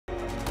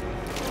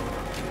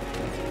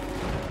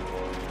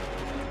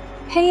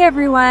Hey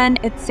everyone,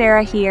 it's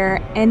Sarah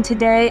here, and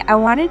today I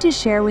wanted to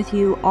share with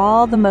you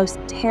all the most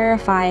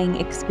terrifying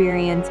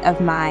experience of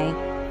mine.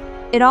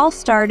 It all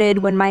started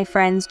when my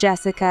friends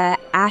Jessica,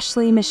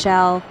 Ashley,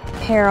 Michelle,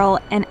 Peril,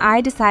 and I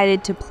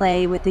decided to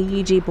play with the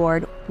Ouija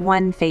board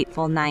one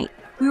fateful night.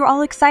 We were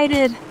all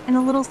excited and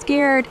a little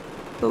scared,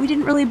 but we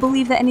didn't really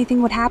believe that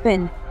anything would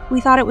happen.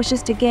 We thought it was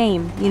just a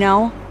game, you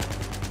know?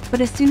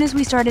 But as soon as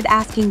we started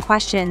asking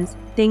questions,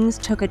 things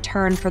took a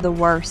turn for the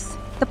worse.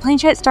 The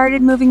planchette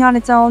started moving on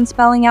its own,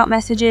 spelling out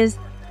messages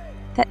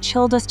that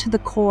chilled us to the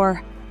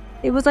core.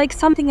 It was like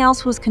something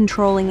else was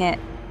controlling it,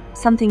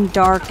 something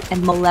dark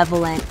and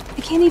malevolent.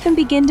 I can't even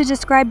begin to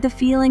describe the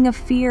feeling of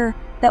fear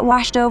that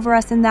washed over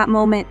us in that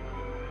moment.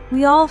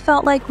 We all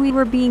felt like we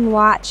were being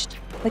watched,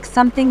 like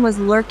something was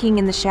lurking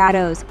in the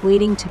shadows,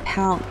 waiting to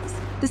pounce.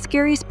 The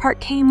scariest part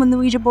came when the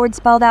Ouija board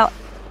spelled out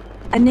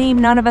a name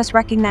none of us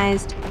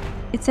recognized.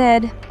 It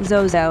said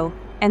Zozo.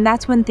 And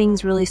that's when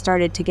things really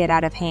started to get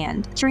out of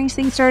hand. Strange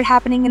things started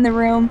happening in the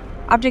room,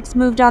 objects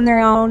moved on their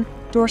own,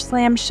 doors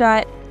slammed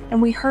shut,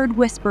 and we heard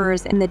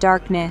whispers in the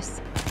darkness.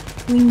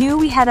 We knew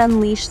we had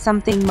unleashed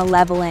something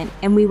malevolent,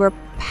 and we were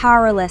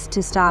powerless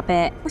to stop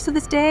it. To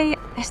this day,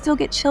 I still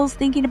get chills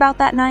thinking about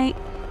that night.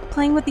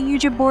 Playing with the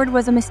Ouija board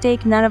was a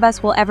mistake none of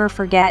us will ever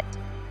forget.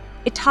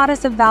 It taught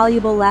us a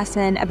valuable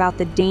lesson about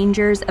the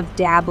dangers of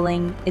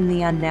dabbling in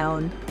the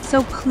unknown.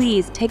 So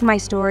please take my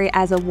story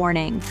as a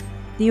warning.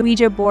 The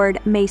Ouija board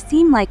may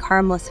seem like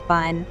harmless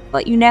fun,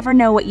 but you never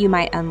know what you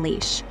might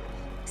unleash.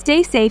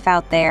 Stay safe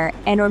out there,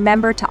 and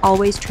remember to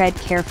always tread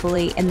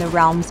carefully in the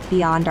realms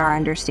beyond our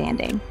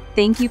understanding.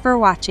 Thank you for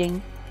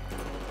watching.